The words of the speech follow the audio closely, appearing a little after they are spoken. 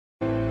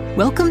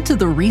Welcome to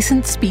the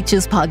Recent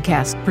Speeches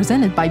podcast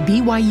presented by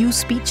BYU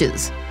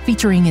Speeches,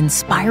 featuring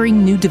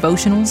inspiring new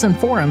devotionals and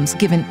forums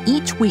given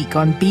each week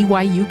on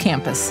BYU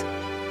campus.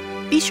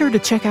 Be sure to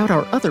check out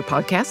our other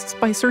podcasts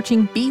by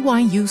searching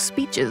BYU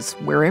Speeches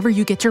wherever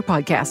you get your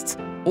podcasts,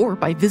 or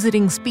by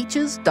visiting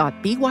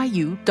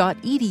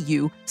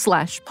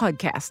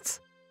speeches.byu.edu/podcasts.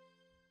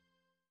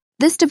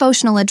 This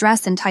devotional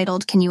address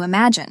entitled Can You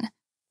Imagine?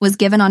 Was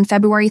given on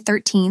February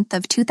 13th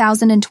of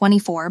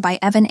 2024 by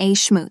Evan A.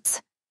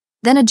 Schmutz,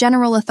 then a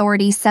General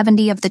Authority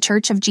 70 of the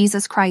Church of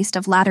Jesus Christ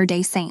of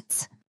Latter-day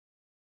Saints.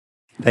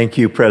 Thank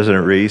you,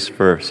 President Reese,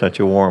 for such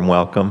a warm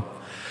welcome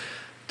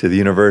to the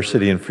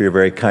university and for your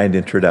very kind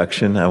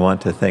introduction. I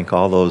want to thank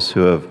all those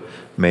who have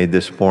made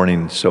this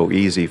morning so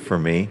easy for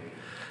me.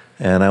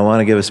 And I want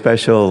to give a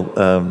special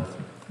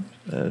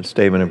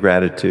statement of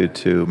gratitude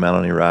to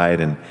Melanie Wright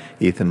and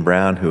Ethan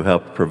Brown, who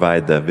helped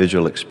provide the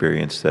visual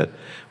experience that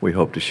we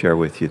hope to share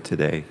with you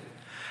today.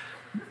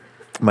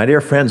 My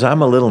dear friends,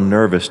 I'm a little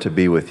nervous to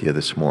be with you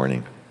this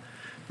morning.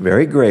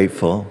 Very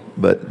grateful,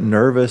 but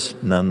nervous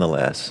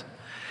nonetheless.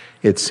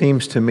 It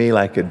seems to me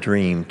like a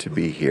dream to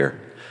be here.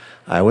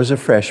 I was a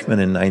freshman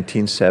in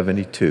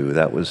 1972.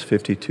 That was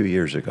 52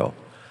 years ago.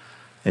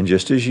 And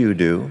just as you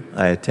do,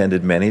 I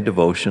attended many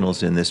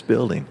devotionals in this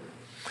building.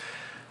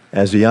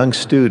 As a young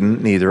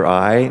student, neither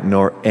I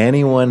nor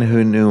anyone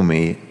who knew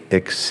me,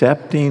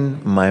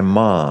 excepting my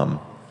mom,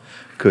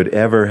 could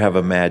ever have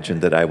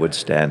imagined that I would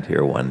stand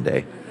here one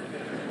day.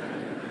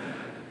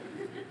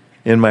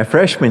 In my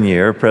freshman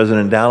year,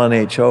 President Dallin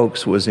H.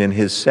 Oaks was in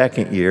his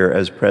second year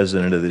as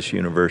president of this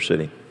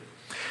university.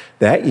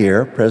 That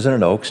year,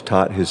 President Oaks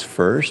taught his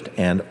first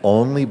and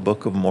only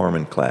Book of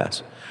Mormon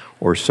class,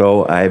 or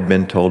so I've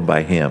been told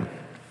by him.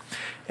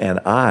 And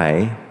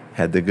I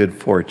had the good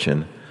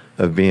fortune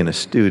of being a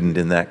student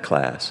in that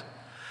class.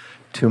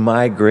 To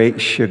my great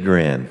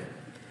chagrin,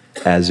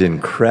 as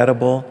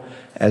incredible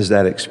as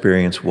that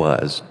experience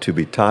was to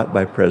be taught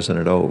by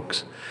President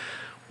Oaks,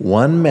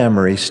 one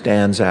memory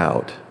stands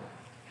out.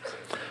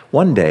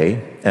 One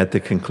day, at the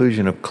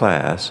conclusion of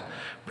class,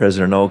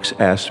 President Oaks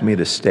asked me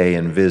to stay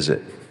and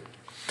visit.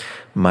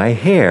 My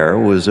hair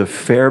was a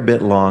fair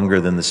bit longer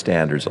than the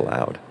standards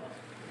allowed.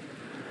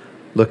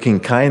 Looking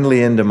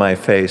kindly into my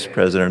face,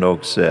 President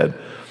Oaks said,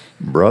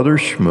 "Brother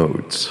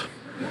Schmutz,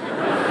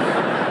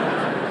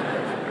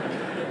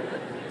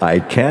 I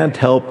can't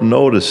help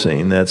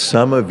noticing that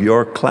some of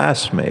your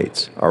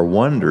classmates are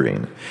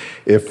wondering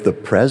if the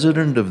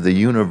president of the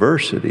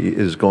university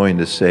is going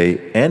to say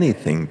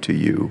anything to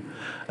you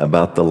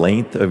about the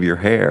length of your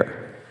hair.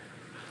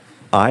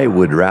 I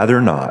would rather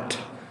not.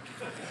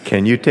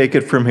 Can you take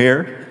it from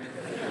here?"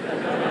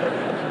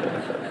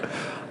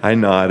 I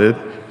nodded,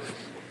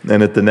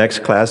 and at the next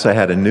class I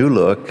had a new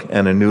look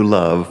and a new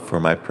love for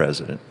my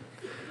president.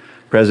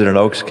 President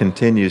Oaks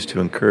continues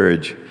to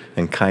encourage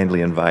and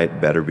kindly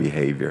invite better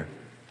behavior.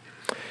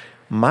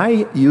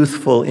 My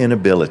youthful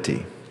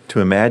inability to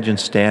imagine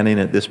standing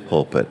at this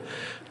pulpit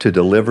to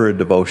deliver a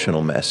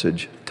devotional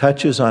message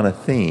touches on a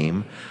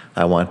theme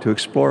I want to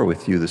explore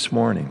with you this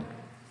morning.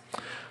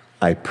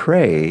 I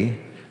pray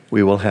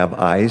we will have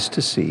eyes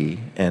to see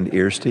and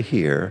ears to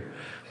hear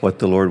what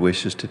the Lord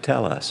wishes to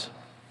tell us.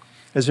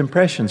 As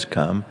impressions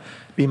come,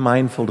 be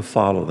mindful to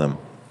follow them.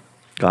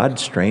 God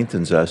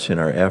strengthens us in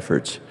our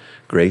efforts,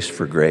 grace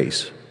for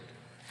grace.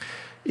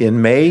 In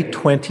May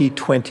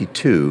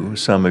 2022,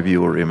 some of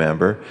you will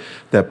remember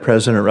that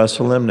President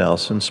Russell M.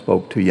 Nelson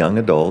spoke to young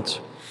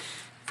adults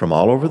from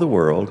all over the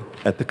world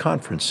at the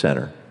Conference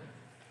Center.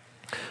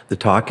 The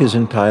talk is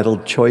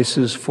entitled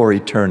Choices for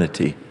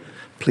Eternity.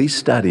 Please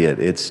study it.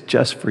 It's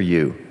just for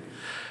you.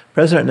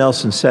 President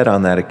Nelson said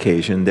on that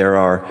occasion, there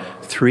are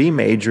three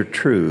major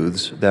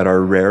truths that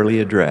are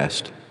rarely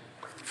addressed.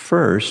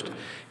 First,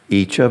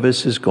 each of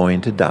us is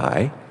going to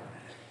die.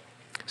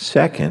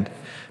 Second,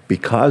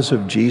 because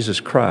of Jesus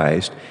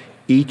Christ,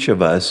 each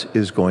of us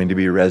is going to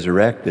be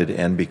resurrected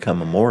and become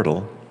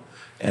immortal.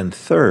 And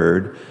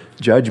third,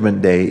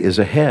 Judgment Day is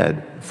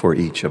ahead for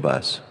each of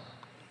us.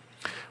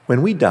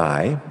 When we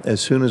die,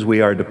 as soon as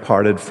we are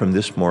departed from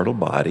this mortal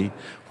body,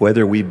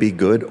 whether we be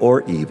good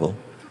or evil,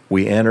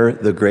 we enter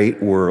the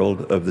great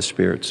world of the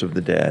spirits of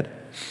the dead,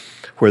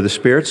 where the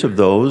spirits of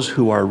those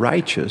who are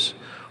righteous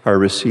are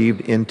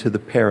received into the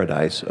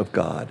paradise of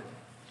God.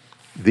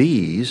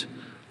 These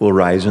will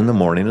rise in the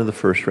morning of the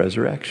first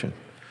resurrection,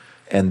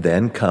 and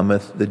then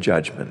cometh the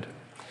judgment.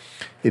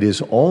 It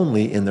is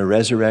only in the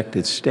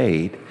resurrected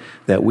state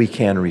that we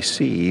can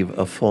receive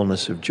a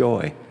fullness of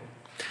joy.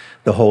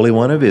 The Holy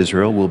One of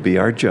Israel will be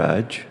our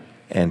judge,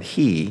 and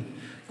he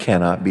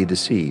cannot be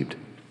deceived.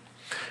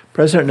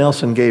 President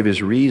Nelson gave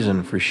his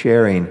reason for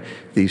sharing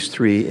these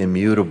three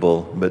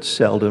immutable but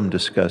seldom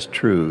discussed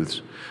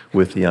truths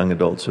with the young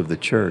adults of the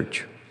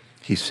church.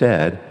 He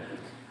said,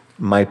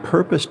 "My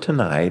purpose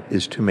tonight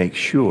is to make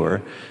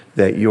sure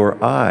that your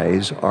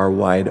eyes are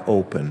wide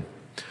open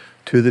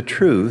to the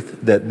truth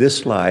that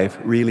this life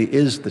really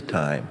is the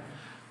time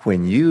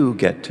when you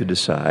get to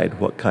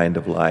decide what kind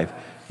of life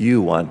you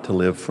want to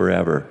live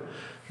forever.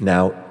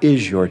 Now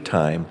is your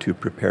time to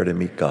prepare to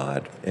meet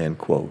God, end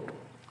quote.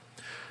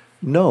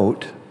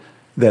 Note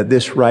that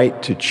this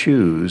right to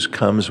choose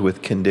comes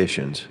with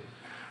conditions.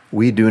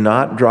 We do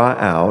not draw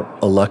out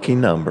a lucky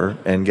number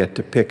and get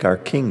to pick our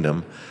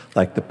kingdom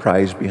like the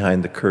prize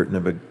behind the curtain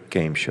of a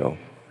game show.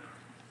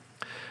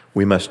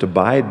 We must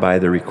abide by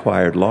the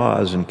required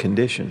laws and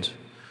conditions.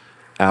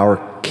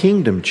 Our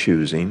kingdom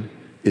choosing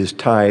is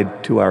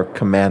tied to our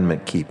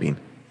commandment keeping.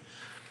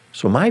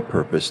 So my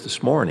purpose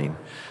this morning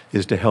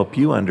is to help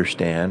you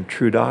understand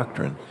true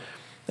doctrine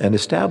and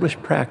establish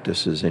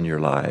practices in your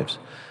lives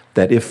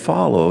that, if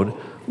followed,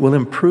 will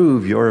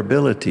improve your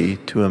ability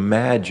to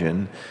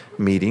imagine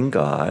meeting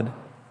God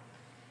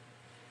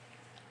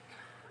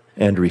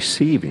and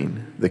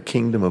receiving the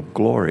kingdom of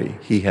glory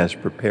He has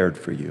prepared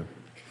for you.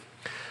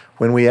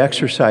 When we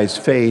exercise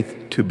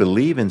faith to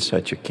believe in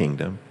such a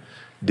kingdom,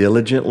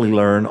 diligently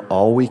learn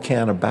all we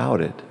can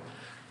about it,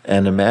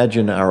 and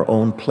imagine our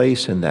own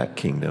place in that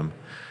kingdom,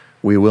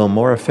 we will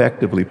more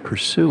effectively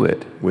pursue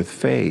it with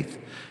faith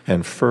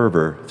and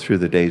fervor through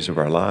the days of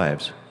our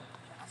lives.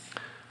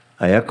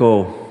 I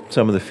echo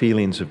some of the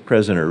feelings of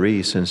President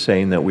Reese in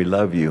saying that we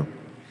love you.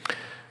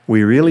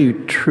 We really,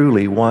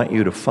 truly want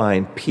you to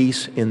find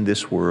peace in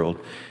this world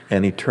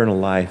and eternal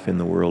life in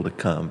the world to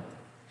come.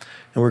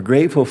 And we're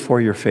grateful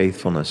for your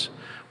faithfulness.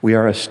 We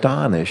are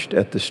astonished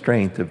at the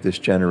strength of this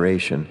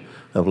generation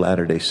of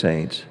Latter-day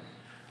Saints.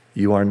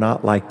 You are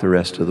not like the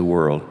rest of the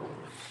world.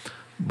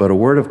 But a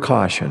word of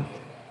caution: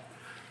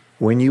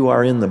 when you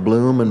are in the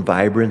bloom and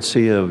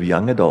vibrancy of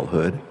young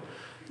adulthood,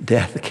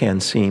 death can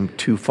seem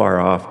too far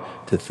off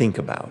to think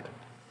about.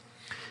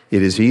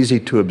 It is easy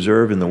to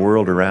observe in the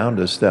world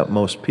around us that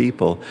most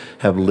people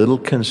have little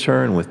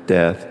concern with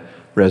death,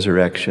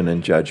 resurrection,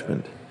 and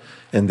judgment,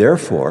 and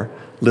therefore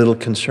little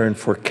concern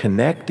for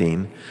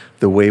connecting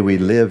the way we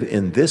live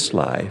in this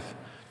life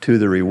to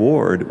the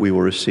reward we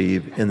will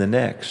receive in the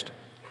next.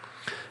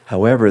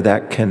 However,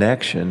 that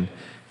connection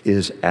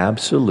is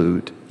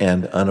absolute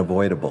and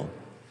unavoidable.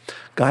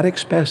 God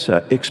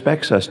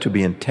expects us to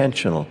be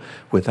intentional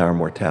with our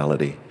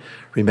mortality.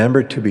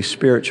 Remember, to be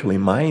spiritually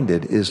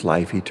minded is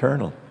life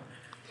eternal.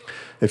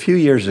 A few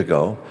years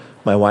ago,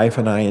 my wife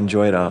and I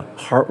enjoyed a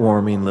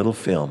heartwarming little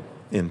film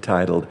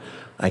entitled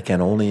 "I Can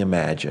Only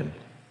Imagine."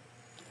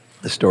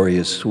 The story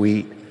is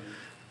sweet,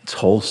 it's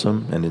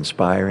wholesome and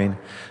inspiring.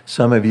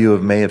 Some of you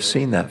may have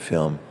seen that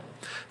film.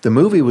 The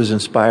movie was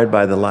inspired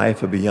by the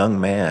life of a young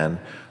man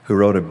who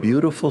wrote a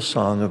beautiful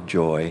song of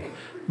joy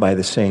by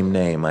the same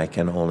name, "I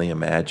Can Only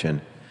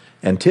Imagine,"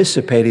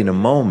 anticipating a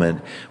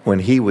moment when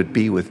he would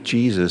be with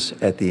Jesus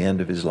at the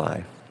end of his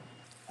life.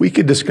 We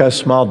could discuss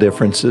small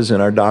differences in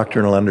our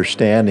doctrinal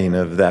understanding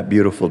of that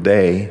beautiful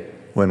day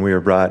when we were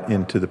brought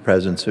into the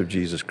presence of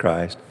Jesus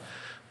Christ,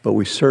 but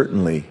we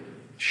certainly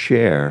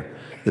share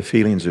the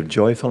feelings of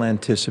joyful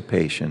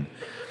anticipation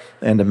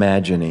and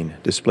imagining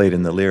displayed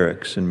in the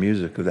lyrics and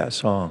music of that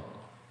song.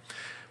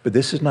 But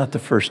this is not the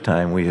first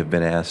time we have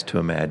been asked to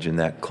imagine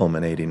that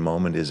culminating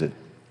moment, is it?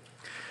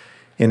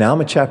 In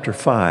Alma chapter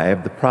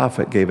 5, the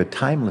prophet gave a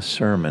timeless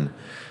sermon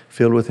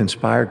filled with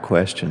inspired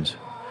questions.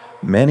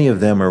 Many of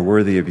them are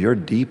worthy of your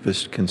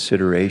deepest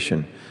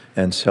consideration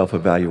and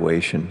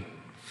self-evaluation.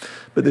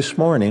 But this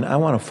morning, I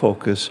want to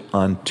focus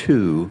on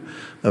two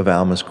of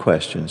Alma's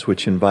questions,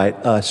 which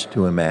invite us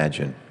to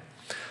imagine.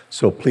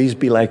 So please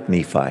be like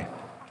Nephi.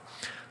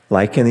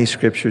 Liken these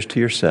scriptures to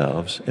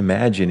yourselves,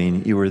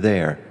 imagining you were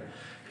there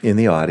in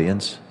the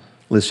audience,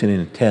 listening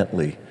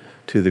intently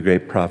to the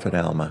great prophet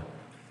Alma.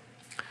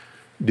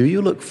 Do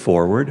you look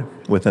forward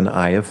with an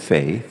eye of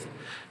faith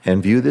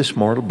and view this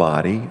mortal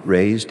body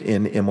raised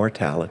in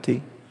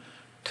immortality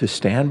to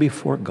stand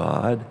before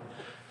God,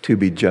 to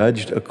be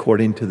judged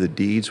according to the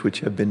deeds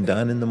which have been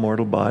done in the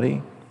mortal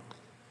body?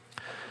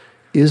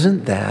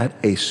 Isn't that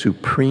a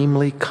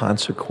supremely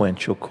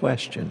consequential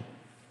question?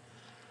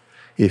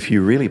 If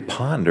you really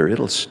ponder,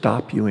 it'll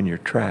stop you in your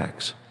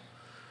tracks.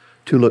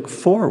 To look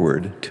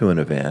forward to an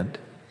event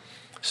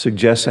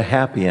suggests a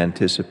happy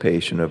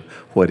anticipation of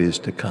what is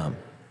to come.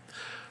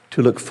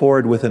 To look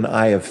forward with an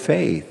eye of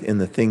faith in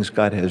the things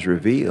God has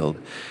revealed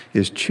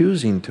is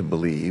choosing to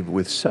believe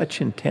with such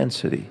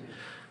intensity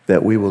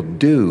that we will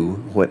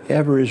do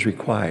whatever is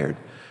required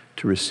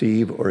to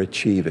receive or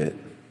achieve it.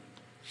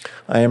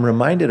 I am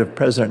reminded of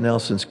President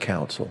Nelson's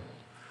counsel,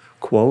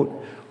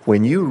 quote,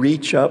 "When you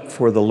reach up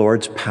for the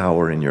Lord's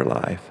power in your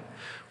life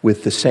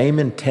with the same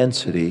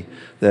intensity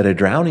that a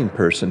drowning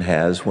person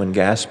has when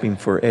gasping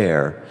for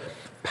air,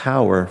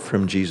 power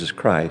from Jesus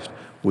Christ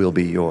will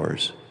be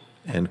yours,"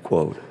 end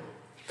quote.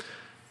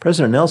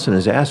 President Nelson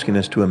is asking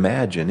us to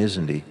imagine,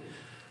 isn't he?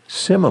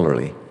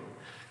 Similarly,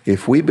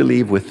 if we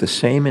believe with the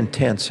same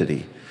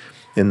intensity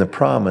in the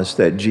promise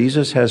that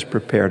Jesus has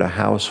prepared a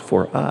house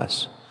for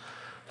us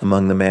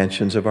among the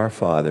mansions of our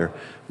Father,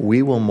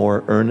 we will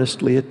more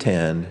earnestly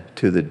attend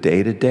to the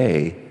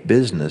day-to-day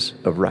business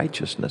of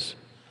righteousness.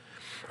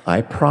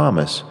 I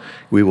promise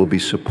we will be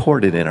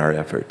supported in our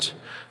efforts,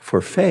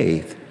 for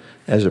faith,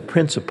 as a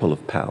principle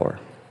of power,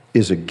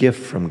 is a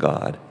gift from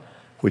God,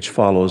 which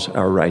follows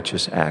our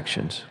righteous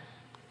actions.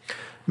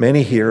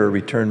 Many here are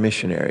returned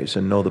missionaries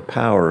and know the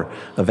power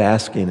of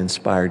asking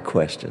inspired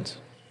questions.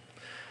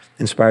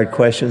 Inspired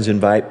questions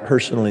invite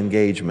personal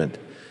engagement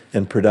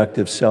and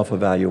productive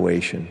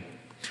self-evaluation.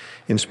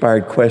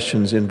 Inspired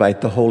questions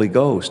invite the Holy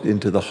Ghost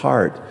into the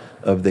heart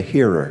of the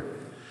hearer.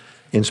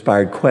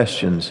 Inspired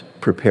questions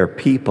prepare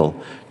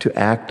people to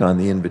act on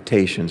the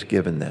invitations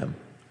given them.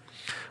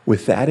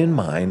 With that in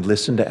mind,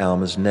 listen to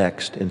Alma's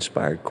next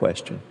inspired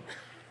question.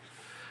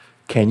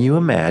 Can you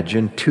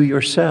imagine to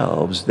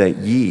yourselves that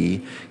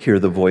ye hear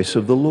the voice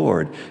of the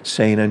Lord,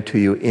 saying unto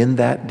you in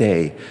that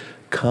day,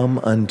 Come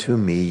unto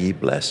me, ye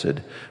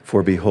blessed,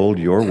 for behold,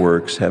 your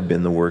works have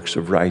been the works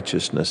of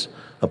righteousness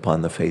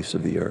upon the face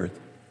of the earth.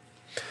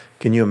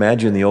 Can you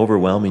imagine the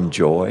overwhelming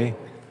joy,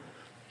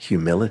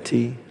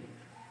 humility,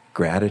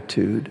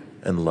 gratitude,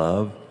 and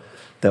love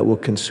that will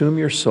consume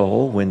your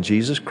soul when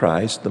Jesus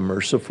Christ, the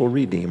merciful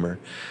Redeemer,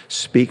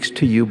 speaks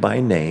to you by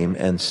name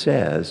and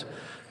says,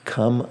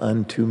 Come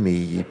unto me,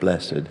 ye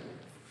blessed.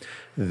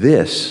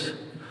 This,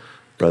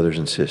 brothers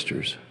and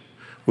sisters,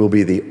 will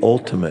be the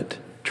ultimate,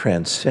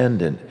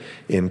 transcendent,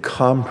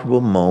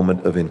 incomparable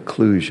moment of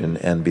inclusion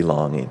and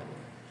belonging.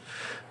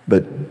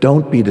 But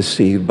don't be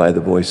deceived by the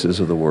voices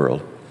of the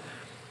world.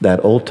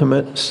 That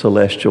ultimate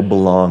celestial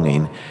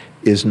belonging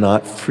is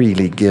not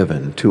freely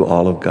given to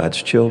all of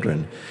God's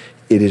children.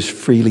 It is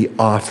freely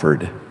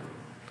offered.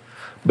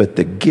 But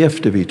the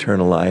gift of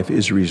eternal life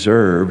is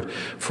reserved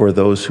for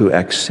those who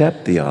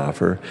accept the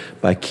offer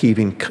by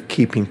keeping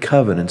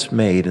covenants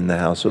made in the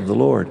house of the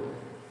Lord.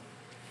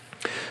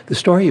 The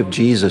story of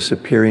Jesus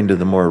appearing to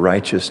the more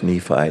righteous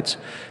Nephites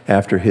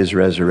after his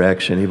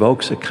resurrection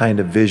evokes a kind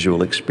of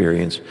visual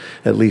experience,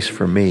 at least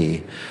for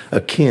me,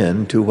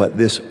 akin to what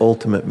this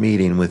ultimate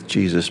meeting with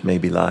Jesus may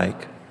be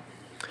like.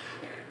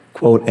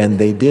 Quote, And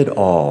they did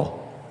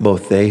all,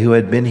 both they who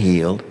had been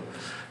healed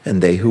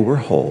and they who were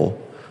whole,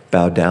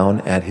 bow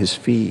down at his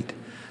feet,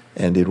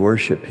 and did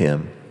worship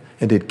him,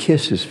 and did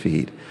kiss his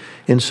feet,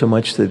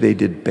 insomuch that they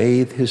did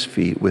bathe his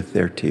feet with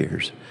their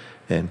tears.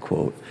 End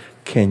quote.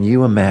 Can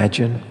you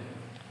imagine?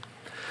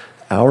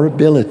 Our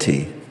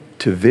ability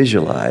to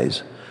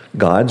visualize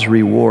God's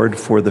reward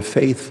for the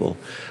faithful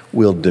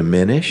will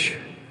diminish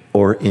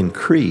or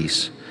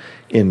increase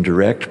in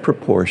direct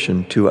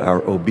proportion to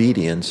our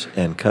obedience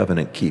and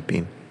covenant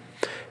keeping,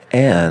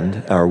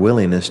 and our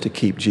willingness to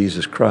keep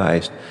Jesus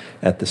Christ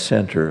at the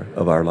center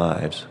of our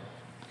lives.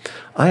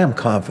 I am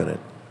confident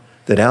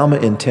that Alma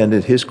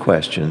intended his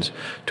questions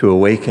to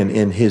awaken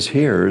in his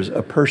hearers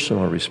a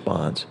personal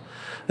response,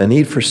 a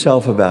need for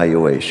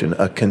self-evaluation,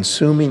 a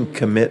consuming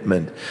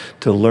commitment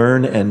to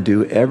learn and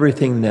do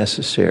everything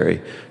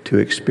necessary to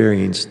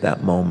experience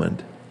that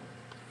moment.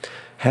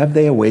 Have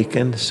they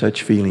awakened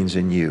such feelings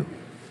in you?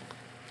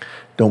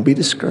 Don't be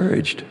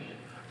discouraged.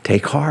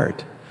 Take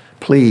heart.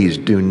 Please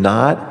do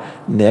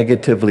not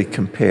negatively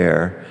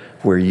compare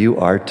where you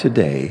are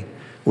today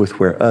with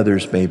where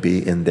others may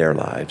be in their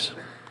lives.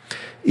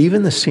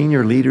 Even the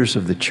senior leaders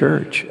of the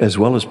church, as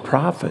well as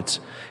prophets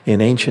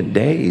in ancient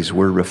days,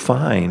 were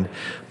refined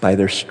by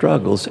their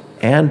struggles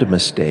and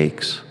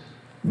mistakes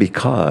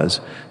because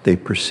they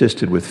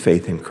persisted with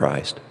faith in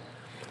Christ.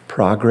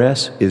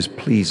 Progress is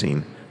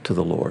pleasing to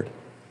the Lord.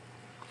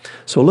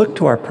 So look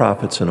to our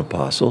prophets and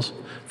apostles,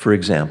 for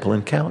example,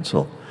 in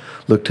counsel.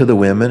 Look to the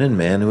women and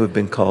men who have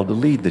been called to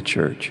lead the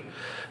church.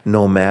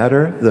 No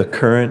matter the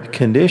current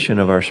condition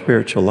of our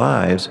spiritual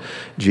lives,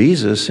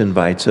 Jesus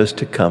invites us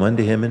to come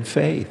unto him in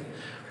faith,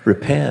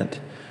 repent,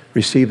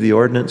 receive the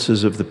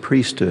ordinances of the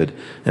priesthood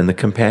and the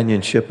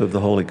companionship of the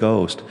Holy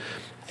Ghost,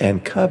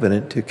 and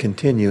covenant to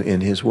continue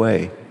in his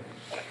way.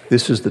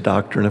 This is the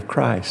doctrine of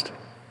Christ.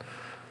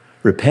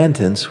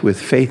 Repentance with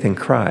faith in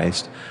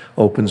Christ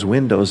opens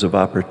windows of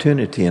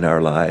opportunity in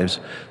our lives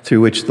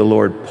through which the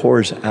Lord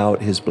pours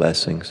out his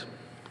blessings.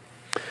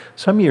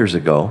 Some years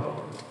ago,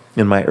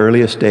 in my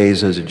earliest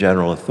days as a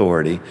general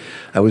authority,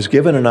 I was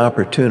given an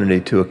opportunity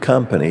to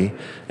accompany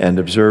and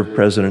observe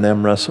President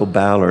M. Russell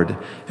Ballard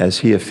as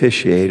he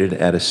officiated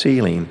at a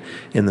sealing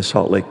in the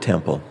Salt Lake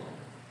Temple.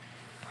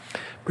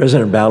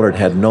 President Ballard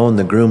had known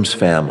the groom's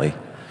family.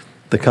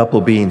 The couple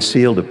being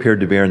sealed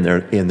appeared to be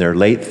in their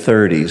late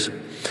 30s,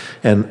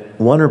 and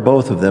one or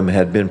both of them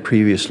had been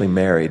previously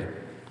married.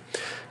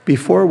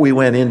 Before we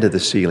went into the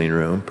sealing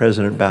room,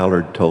 President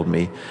Ballard told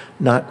me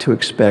not to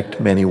expect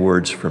many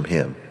words from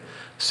him,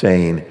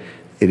 saying,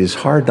 "It is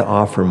hard to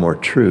offer more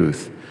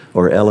truth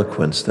or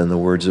eloquence than the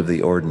words of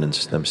the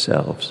ordinance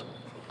themselves."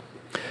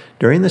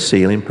 During the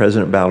sealing,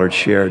 President Ballard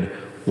shared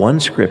one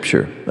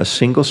scripture, a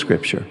single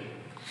scripture.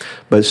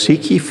 "But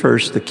seek ye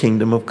first the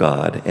kingdom of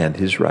God and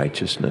his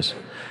righteousness,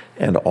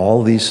 and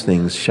all these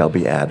things shall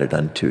be added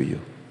unto you."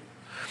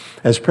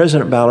 As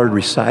President Ballard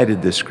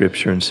recited this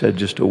scripture and said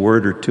just a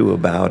word or two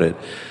about it,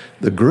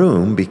 the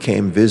groom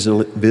became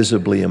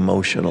visibly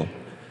emotional.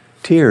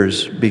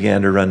 Tears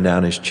began to run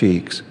down his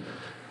cheeks.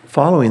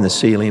 Following the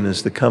sealing,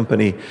 as the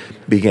company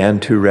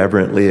began to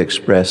reverently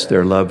express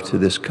their love to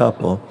this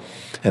couple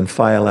and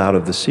file out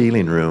of the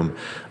sealing room,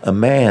 a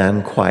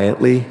man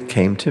quietly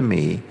came to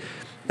me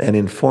and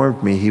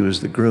informed me he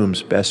was the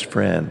groom's best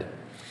friend.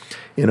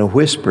 In a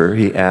whisper,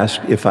 he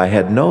asked if I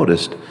had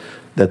noticed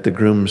that the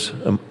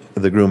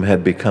groom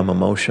had become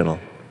emotional.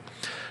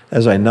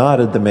 As I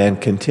nodded, the man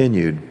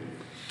continued,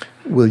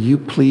 "Will you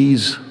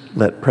please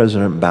let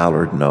President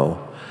Ballard know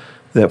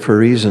that for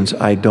reasons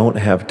I don't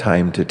have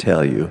time to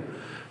tell you,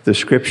 the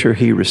scripture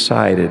he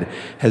recited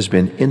has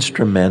been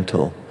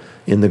instrumental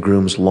in the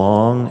groom's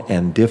long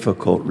and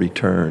difficult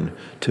return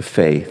to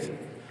faith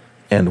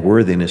and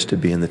worthiness to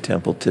be in the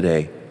temple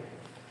today."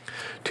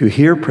 To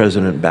hear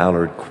President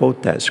Ballard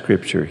quote that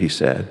scripture, he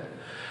said,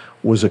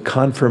 was a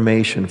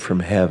confirmation from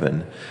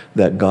heaven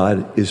that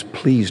God is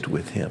pleased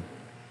with him.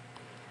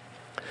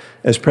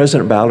 As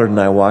President Ballard and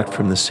I walked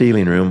from the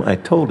sealing room, I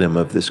told him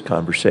of this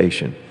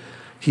conversation.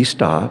 He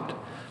stopped,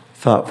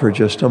 thought for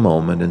just a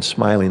moment, and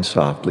smiling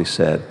softly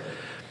said,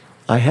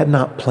 "I had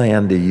not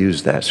planned to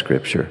use that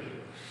scripture.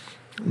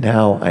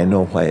 Now I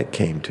know why it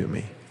came to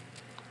me."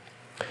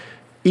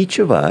 Each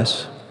of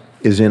us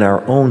is in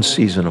our own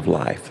season of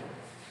life.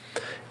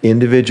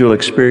 Individual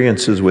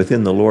experiences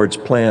within the Lord's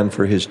plan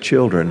for his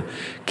children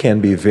can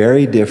be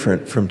very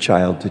different from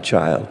child to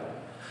child,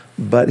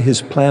 but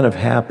his plan of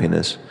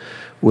happiness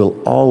will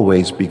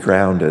always be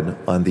grounded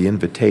on the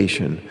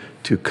invitation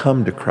to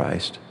come to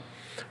Christ,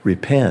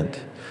 repent,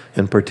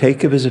 and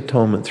partake of his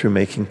atonement through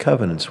making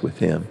covenants with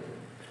him.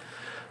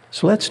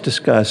 So let's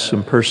discuss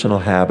some personal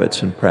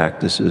habits and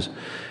practices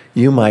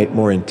you might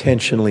more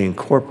intentionally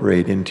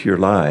incorporate into your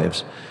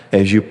lives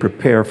as you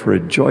prepare for a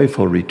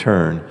joyful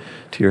return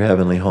to your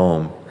heavenly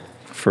home.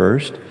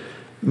 First,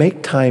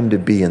 make time to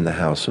be in the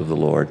house of the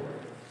Lord.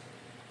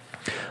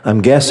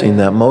 I'm guessing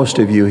that most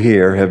of you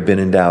here have been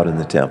endowed in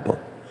the temple.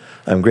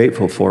 I'm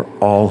grateful for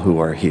all who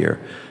are here,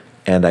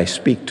 and I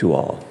speak to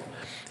all.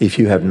 If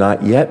you have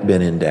not yet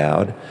been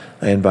endowed,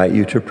 I invite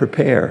you to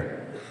prepare.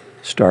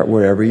 Start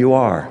wherever you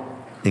are.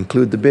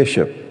 Include the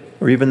bishop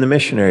or even the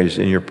missionaries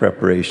in your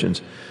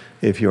preparations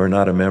if you are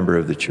not a member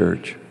of the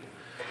church.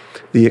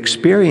 The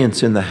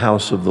experience in the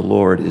house of the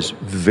Lord is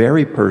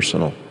very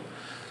personal.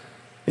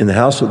 In the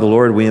house of the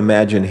Lord, we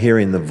imagine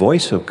hearing the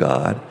voice of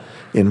God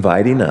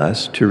inviting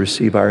us to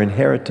receive our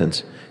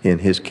inheritance in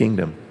his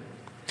kingdom.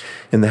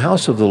 In the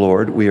house of the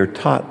Lord, we are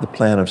taught the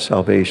plan of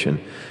salvation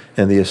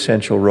and the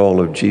essential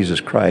role of Jesus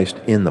Christ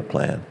in the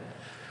plan.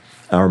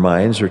 Our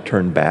minds are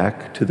turned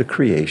back to the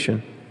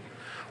creation.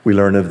 We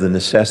learn of the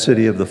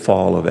necessity of the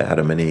fall of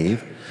Adam and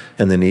Eve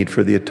and the need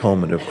for the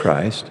atonement of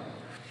Christ.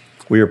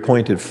 We are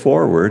pointed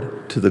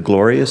forward to the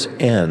glorious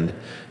end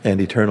and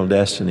eternal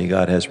destiny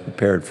God has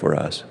prepared for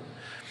us.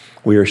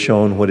 We are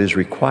shown what is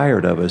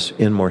required of us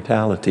in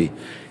mortality,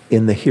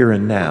 in the here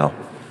and now,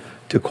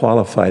 to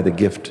qualify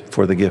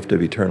for the gift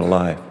of eternal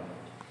life.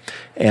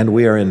 And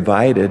we are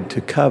invited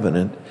to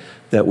covenant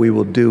that we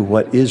will do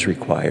what is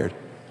required.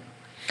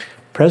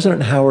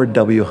 President Howard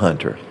W.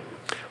 Hunter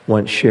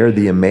once shared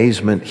the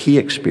amazement he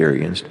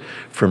experienced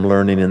from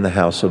learning in the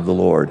house of the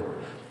Lord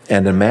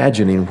and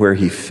imagining where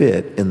he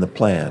fit in the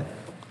plan.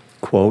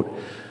 Quote,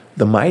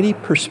 "The mighty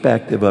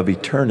perspective of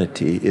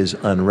eternity is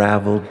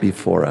unraveled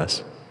before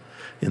us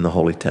in the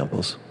holy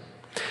temples.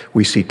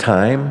 We see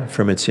time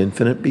from its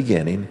infinite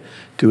beginning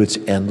to its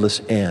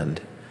endless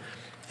end,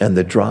 and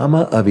the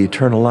drama of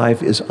eternal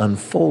life is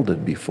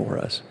unfolded before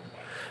us.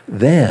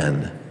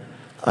 Then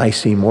I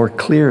see more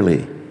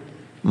clearly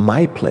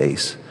my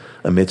place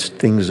amidst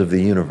things of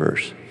the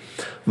universe,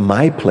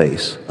 my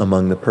place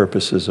among the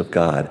purposes of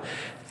God,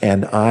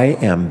 and I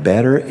am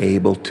better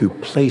able to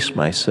place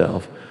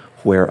myself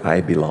where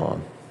I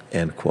belong."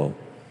 End quote.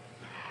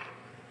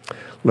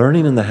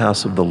 Learning in the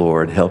house of the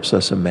Lord helps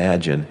us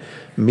imagine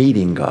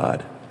meeting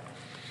God.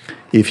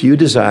 If you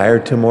desire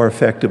to more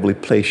effectively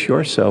place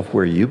yourself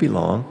where you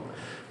belong,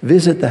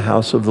 visit the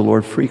house of the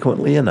Lord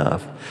frequently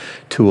enough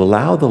to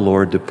allow the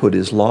Lord to put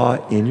his law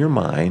in your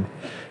mind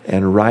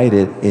and write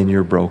it in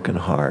your broken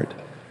heart.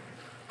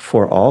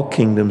 For all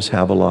kingdoms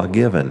have a law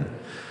given,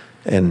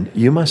 and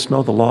you must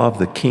know the law of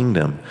the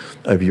kingdom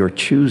of your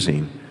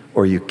choosing,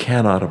 or you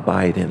cannot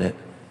abide in it.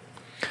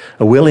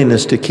 A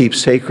willingness to keep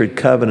sacred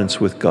covenants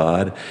with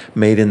God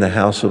made in the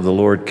house of the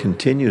Lord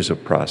continues a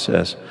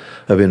process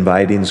of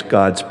inviting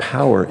God's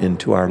power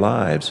into our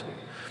lives.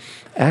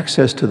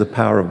 Access to the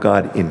power of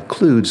God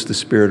includes the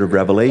spirit of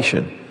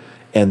revelation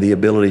and the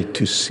ability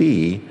to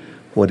see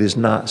what is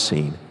not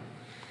seen.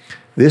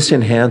 This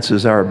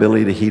enhances our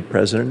ability to heed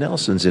President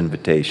Nelson's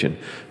invitation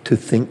to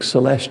think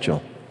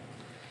celestial.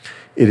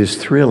 It is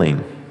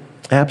thrilling,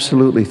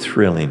 absolutely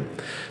thrilling,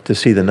 to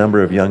see the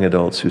number of young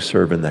adults who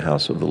serve in the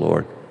house of the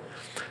Lord.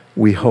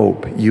 We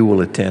hope you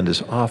will attend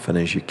as often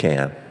as you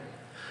can.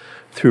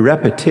 Through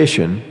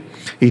repetition,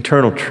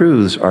 eternal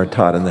truths are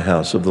taught in the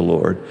house of the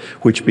Lord,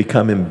 which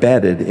become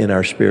embedded in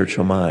our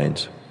spiritual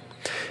minds.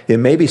 It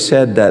may be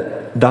said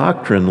that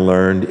doctrine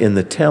learned in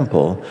the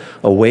temple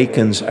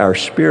awakens our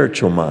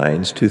spiritual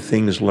minds to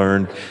things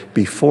learned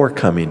before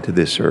coming to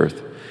this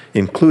earth,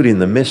 including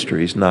the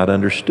mysteries not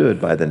understood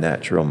by the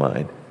natural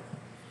mind.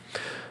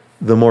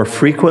 The more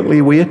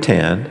frequently we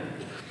attend,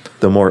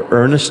 the more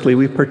earnestly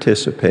we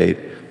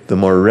participate, the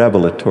more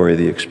revelatory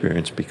the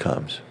experience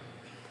becomes.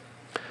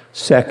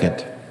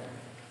 Second,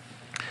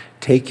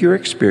 Take your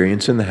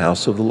experience in the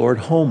house of the Lord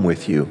home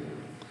with you.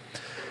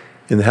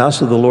 In the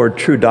house of the Lord,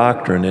 true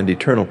doctrine and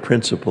eternal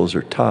principles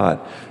are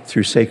taught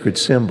through sacred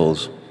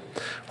symbols.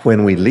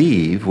 When we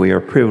leave, we are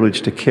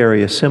privileged to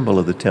carry a symbol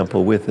of the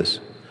temple with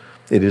us.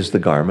 It is the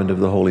garment of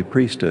the holy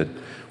priesthood,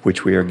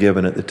 which we are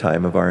given at the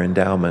time of our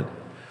endowment.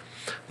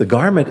 The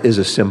garment is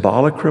a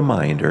symbolic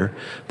reminder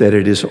that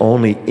it is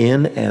only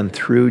in and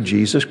through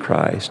Jesus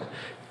Christ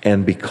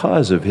and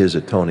because of his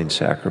atoning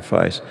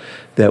sacrifice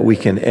that we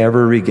can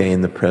ever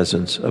regain the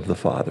presence of the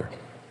Father.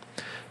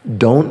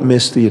 Don't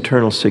miss the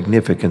eternal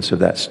significance of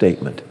that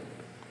statement.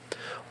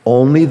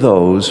 Only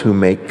those who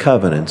make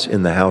covenants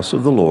in the house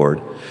of the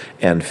Lord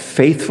and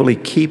faithfully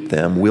keep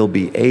them will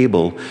be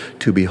able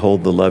to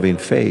behold the loving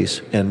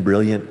face and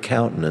brilliant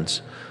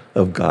countenance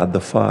of God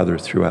the Father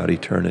throughout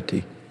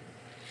eternity.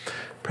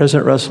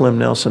 President Russell M.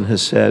 Nelson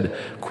has said,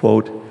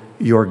 quote,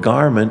 "Your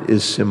garment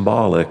is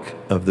symbolic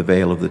of the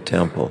veil of the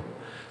temple,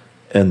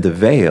 and the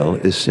veil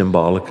is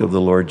symbolic of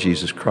the Lord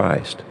Jesus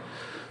Christ.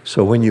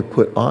 So when you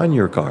put on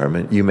your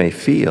garment, you may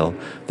feel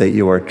that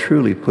you are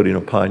truly putting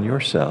upon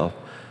yourself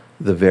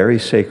the very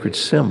sacred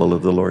symbol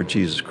of the Lord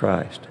Jesus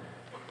Christ,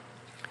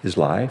 his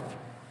life,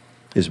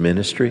 his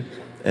ministry,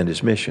 and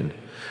his mission,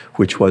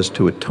 which was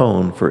to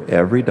atone for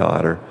every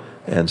daughter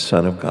and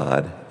son of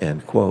God,"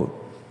 end quote.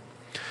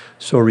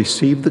 So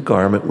receive the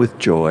garment with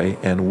joy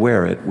and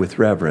wear it with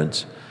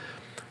reverence.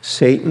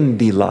 Satan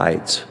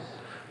delights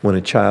when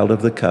a child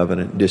of the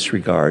covenant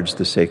disregards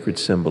the sacred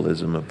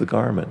symbolism of the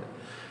garment.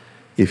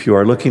 If you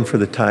are looking for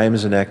the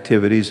times and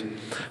activities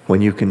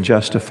when you can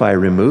justify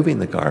removing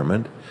the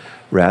garment,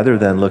 rather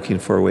than looking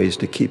for ways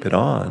to keep it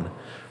on,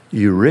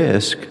 you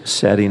risk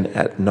setting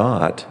at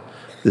naught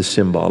the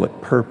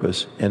symbolic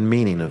purpose and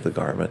meaning of the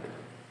garment.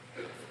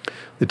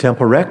 The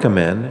temple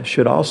recommend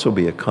should also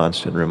be a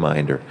constant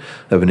reminder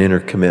of an inner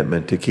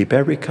commitment to keep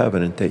every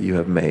covenant that you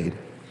have made.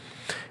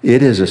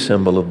 It is a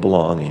symbol of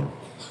belonging.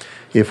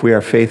 If we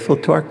are faithful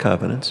to our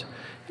covenants,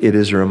 it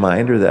is a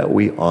reminder that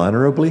we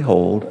honorably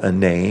hold a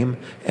name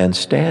and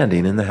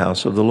standing in the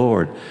house of the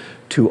Lord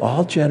to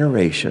all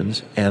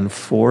generations and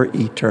for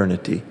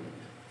eternity.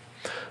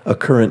 A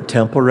current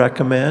temple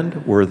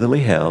recommend,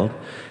 worthily held,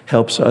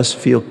 helps us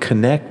feel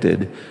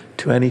connected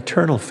to an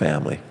eternal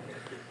family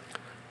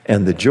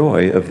and the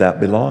joy of that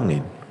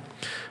belonging.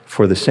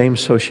 For the same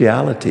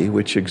sociality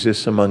which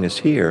exists among us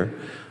here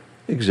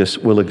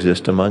will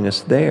exist among us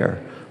there,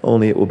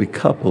 only it will be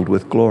coupled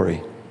with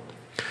glory.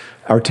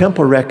 Our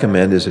temple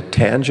recommend is a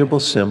tangible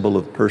symbol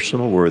of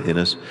personal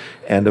worthiness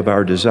and of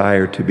our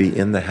desire to be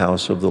in the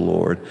house of the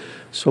Lord.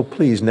 So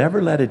please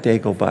never let a day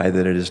go by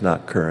that it is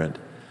not current.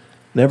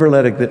 Never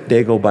let a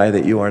day go by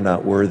that you are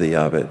not worthy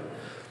of it.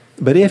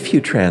 But if you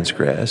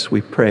transgress,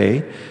 we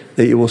pray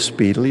that you will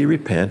speedily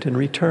repent and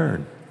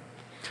return.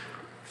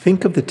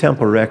 Think of the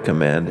temple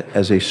recommend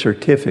as a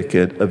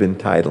certificate of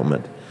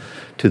entitlement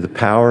to the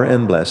power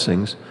and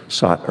blessings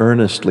sought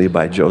earnestly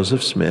by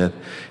Joseph Smith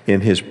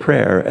in his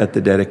prayer at the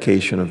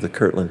dedication of the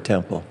Kirtland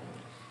Temple.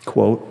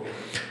 Quote,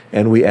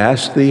 "And we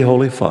ask thee,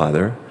 Holy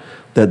Father,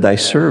 that thy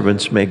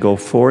servants may go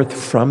forth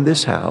from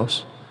this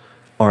house,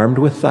 armed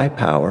with thy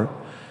power,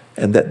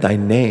 and that thy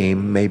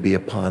name may be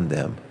upon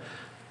them,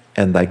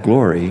 and thy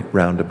glory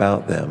round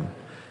about them,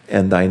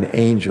 and thine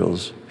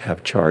angels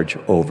have charge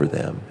over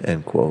them,"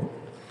 end quote.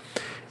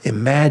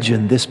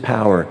 Imagine this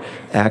power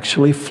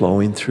actually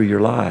flowing through your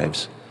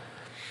lives.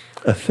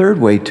 A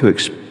third way to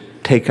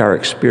take our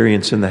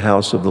experience in the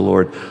house of the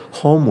Lord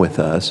home with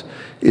us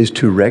is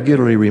to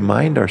regularly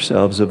remind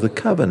ourselves of the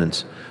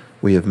covenants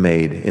we have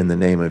made in the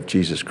name of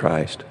Jesus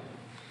Christ.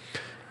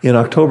 In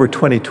October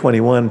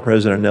 2021,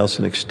 President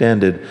Nelson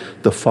extended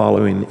the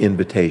following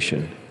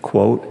invitation,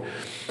 quote,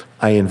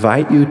 "I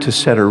invite you to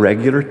set a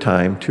regular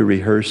time to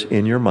rehearse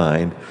in your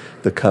mind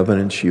the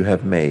covenants you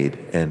have made,"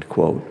 end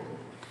quote.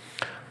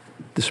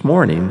 This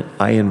morning,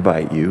 I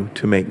invite you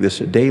to make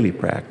this a daily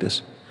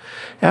practice.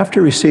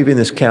 After receiving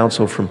this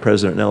counsel from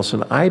President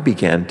Nelson, I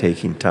began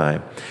taking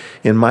time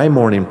in my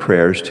morning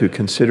prayers to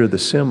consider the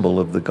symbol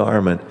of the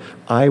garment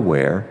I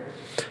wear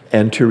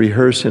and to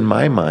rehearse in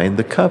my mind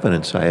the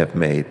covenants I have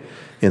made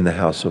in the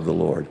house of the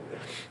Lord.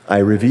 I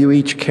review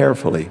each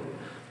carefully.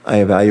 I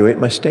evaluate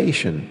my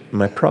station,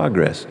 my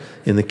progress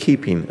in the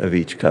keeping of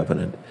each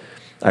covenant.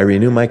 I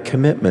renew my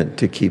commitment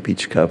to keep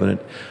each covenant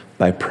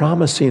by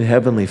promising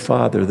Heavenly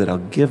Father that I'll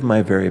give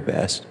my very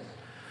best.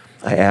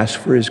 I ask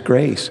for His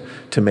grace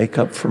to make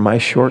up for my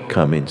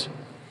shortcomings.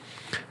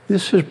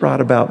 This has brought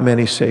about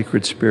many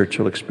sacred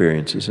spiritual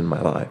experiences in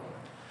my life.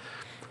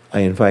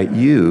 I invite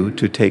you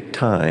to take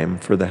time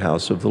for the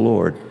house of the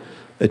Lord,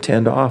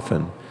 attend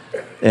often,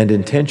 and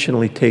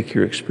intentionally take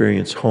your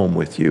experience home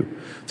with you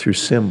through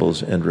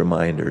symbols and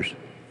reminders.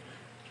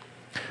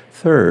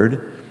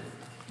 Third,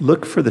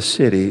 look for the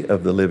city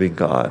of the living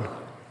God.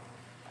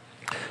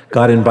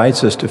 God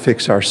invites us to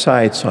fix our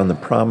sights on the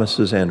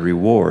promises and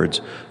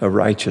rewards of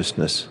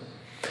righteousness.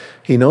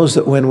 He knows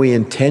that when we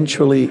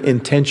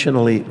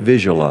intentionally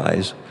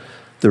visualize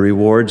the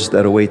rewards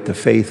that await the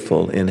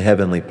faithful in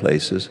heavenly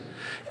places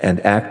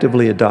and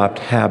actively adopt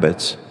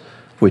habits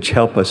which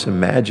help us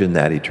imagine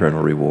that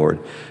eternal reward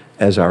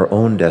as our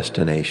own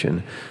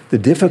destination, the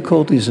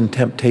difficulties and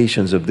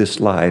temptations of this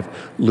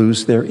life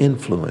lose their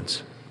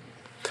influence.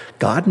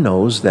 God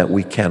knows that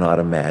we cannot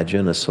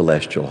imagine a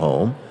celestial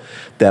home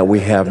that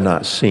we have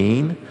not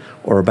seen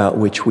or about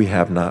which we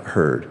have not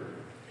heard.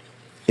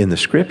 In the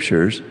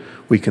Scriptures,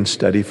 we can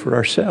study for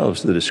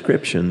ourselves the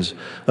descriptions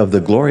of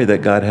the glory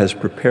that God has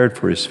prepared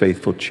for His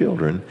faithful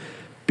children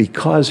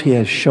because He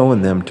has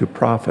shown them to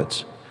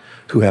prophets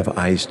who have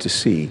eyes to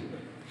see.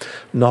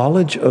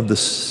 Knowledge of the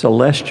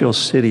celestial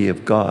city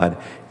of God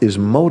is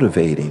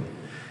motivating.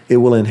 It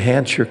will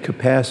enhance your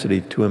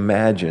capacity to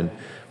imagine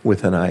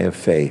with an eye of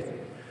faith.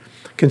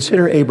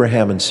 Consider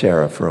Abraham and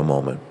Sarah for a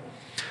moment.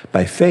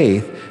 By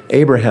faith,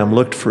 Abraham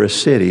looked for a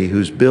city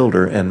whose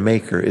builder and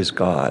maker is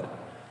God.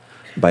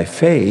 By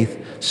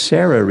faith,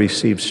 Sarah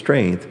received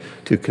strength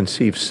to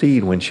conceive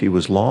seed when she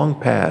was long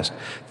past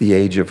the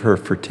age of her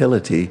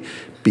fertility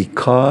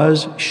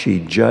because she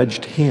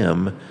judged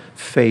him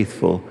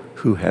faithful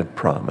who had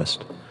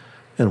promised.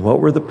 And what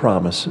were the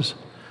promises?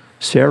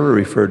 Sarah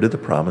referred to the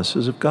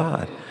promises of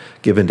God,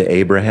 given to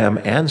Abraham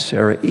and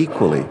Sarah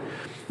equally,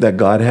 that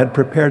God had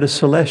prepared a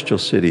celestial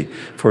city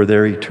for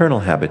their eternal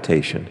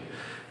habitation,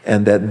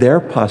 and that their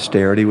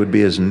posterity would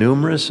be as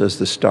numerous as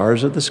the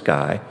stars of the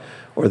sky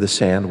or the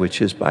sand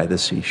which is by the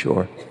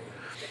seashore.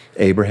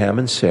 Abraham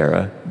and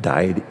Sarah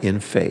died in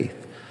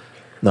faith,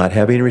 not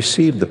having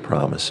received the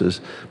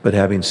promises, but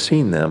having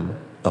seen them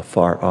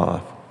afar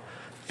off,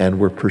 and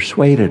were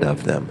persuaded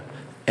of them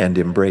and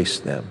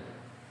embraced them.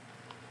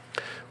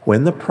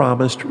 When the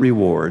promised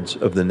rewards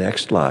of the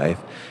next life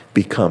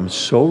become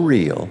so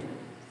real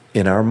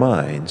in our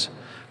minds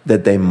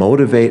that they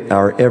motivate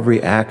our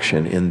every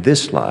action in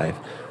this life,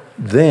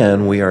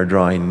 then we are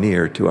drawing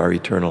near to our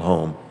eternal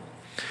home.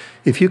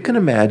 If you can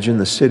imagine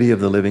the city of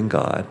the living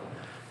God,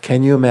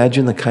 can you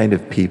imagine the kind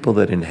of people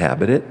that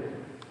inhabit it?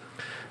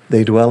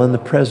 They dwell in the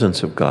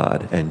presence of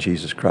God and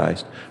Jesus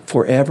Christ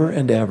forever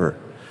and ever.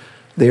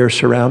 They are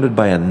surrounded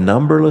by a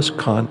numberless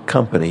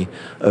company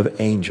of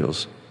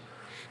angels.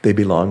 They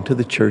belong to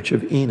the church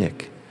of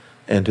Enoch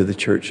and to the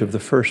church of the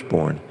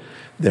firstborn.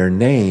 Their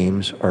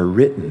names are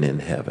written in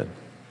heaven.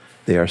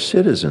 They are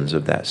citizens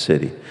of that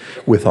city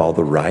with all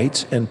the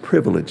rights and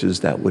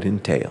privileges that would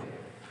entail.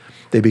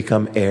 They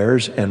become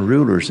heirs and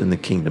rulers in the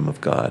kingdom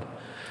of God.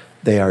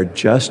 They are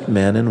just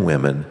men and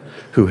women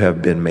who have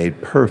been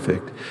made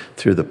perfect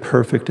through the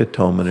perfect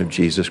atonement of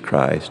Jesus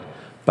Christ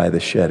by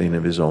the shedding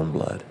of His own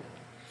blood.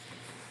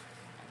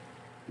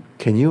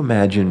 Can you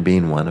imagine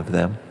being one of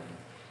them?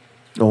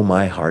 Oh,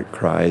 my heart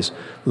cries,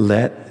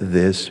 let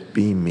this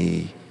be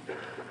me.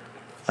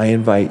 I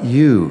invite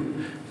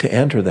you to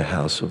enter the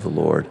house of the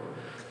Lord.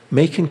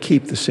 Make and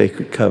keep the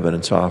sacred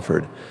covenants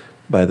offered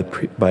by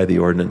the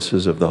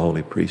ordinances of the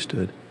holy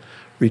priesthood.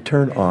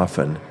 Return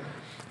often.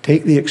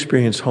 Take the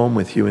experience home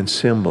with you in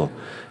symbol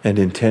and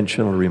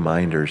intentional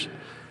reminders.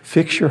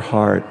 Fix your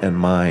heart and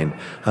mind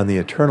on the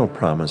eternal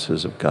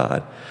promises of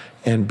God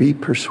and be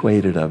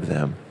persuaded of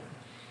them.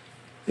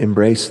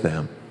 Embrace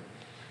them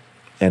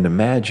and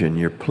imagine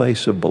your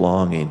place of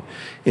belonging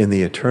in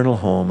the eternal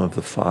home of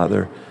the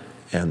Father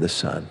and the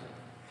Son.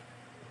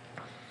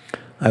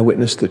 I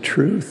witness the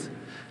truth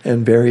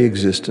and very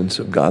existence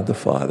of God the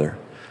Father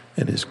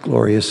and His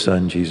glorious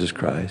Son, Jesus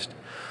Christ.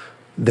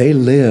 They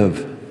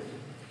live.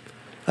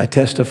 I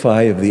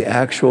testify of the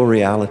actual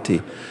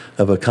reality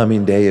of a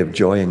coming day of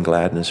joy and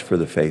gladness for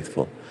the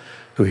faithful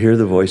who hear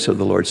the voice of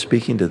the Lord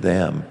speaking to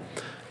them,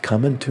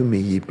 "Come unto me,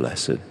 ye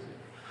blessed."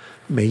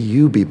 May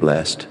you be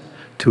blessed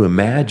to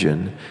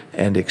imagine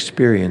and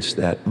experience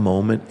that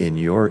moment in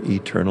your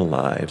eternal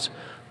lives.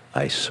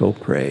 I so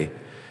pray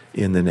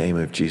in the name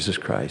of Jesus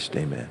Christ.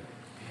 Amen.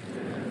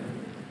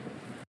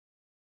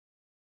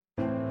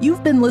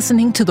 You've been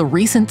listening to the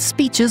Recent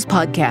Speeches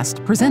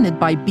podcast presented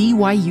by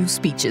BYU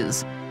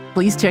Speeches.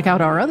 Please check out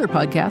our other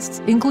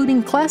podcasts,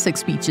 including classic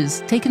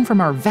speeches taken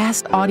from our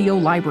vast audio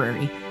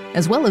library,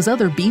 as well as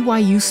other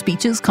BYU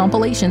Speeches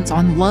compilations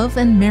on love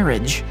and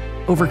marriage,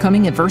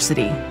 overcoming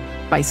adversity,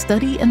 by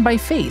study and by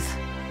faith.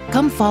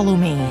 Come follow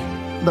me,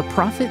 the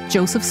prophet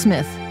Joseph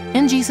Smith,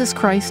 and Jesus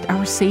Christ,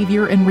 our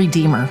Savior and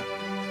Redeemer.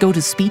 Go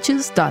to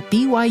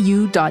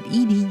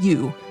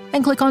speeches.byu.edu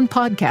and click on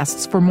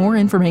podcasts for more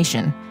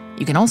information.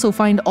 You can also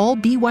find all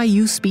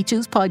BYU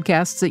Speeches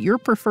podcasts at your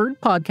preferred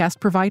podcast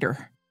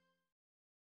provider.